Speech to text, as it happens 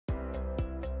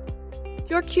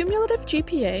Your cumulative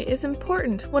GPA is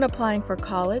important when applying for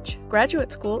college,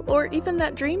 graduate school, or even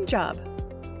that dream job.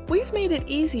 We've made it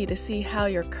easy to see how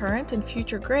your current and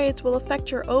future grades will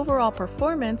affect your overall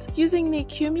performance using the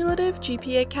Cumulative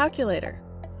GPA calculator.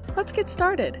 Let's get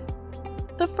started.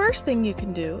 The first thing you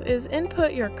can do is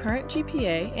input your current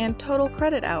GPA and total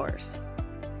credit hours.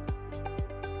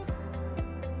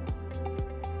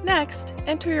 Next,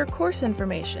 enter your course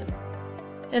information.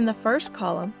 In the first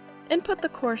column, input the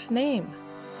course name.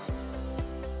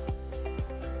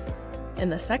 In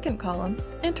the second column,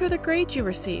 enter the grade you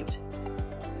received.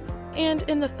 And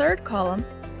in the third column,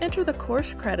 enter the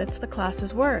course credits the class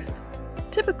is worth.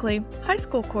 Typically, high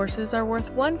school courses are worth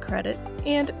 1 credit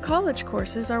and college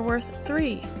courses are worth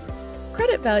 3.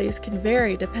 Credit values can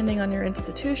vary depending on your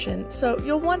institution, so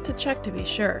you'll want to check to be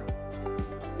sure.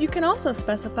 You can also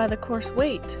specify the course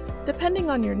weight. Depending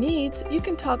on your needs, you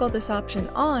can toggle this option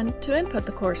on to input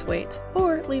the course weight,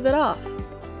 or leave it off.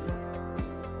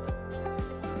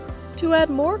 To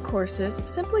add more courses,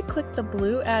 simply click the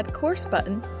blue Add Course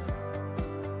button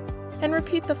and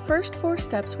repeat the first 4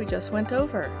 steps we just went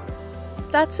over.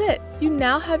 That's it! You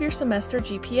now have your semester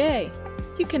GPA.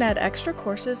 You can add extra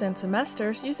courses and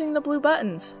semesters using the blue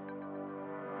buttons.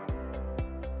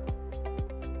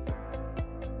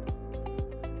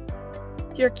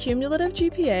 Your cumulative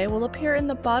GPA will appear in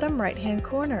the bottom right-hand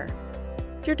corner.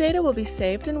 Your data will be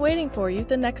saved and waiting for you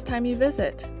the next time you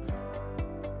visit.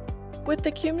 With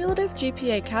the Cumulative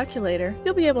GPA calculator,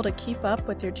 you'll be able to keep up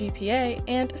with your GPA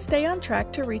and stay on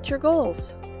track to reach your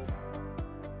goals.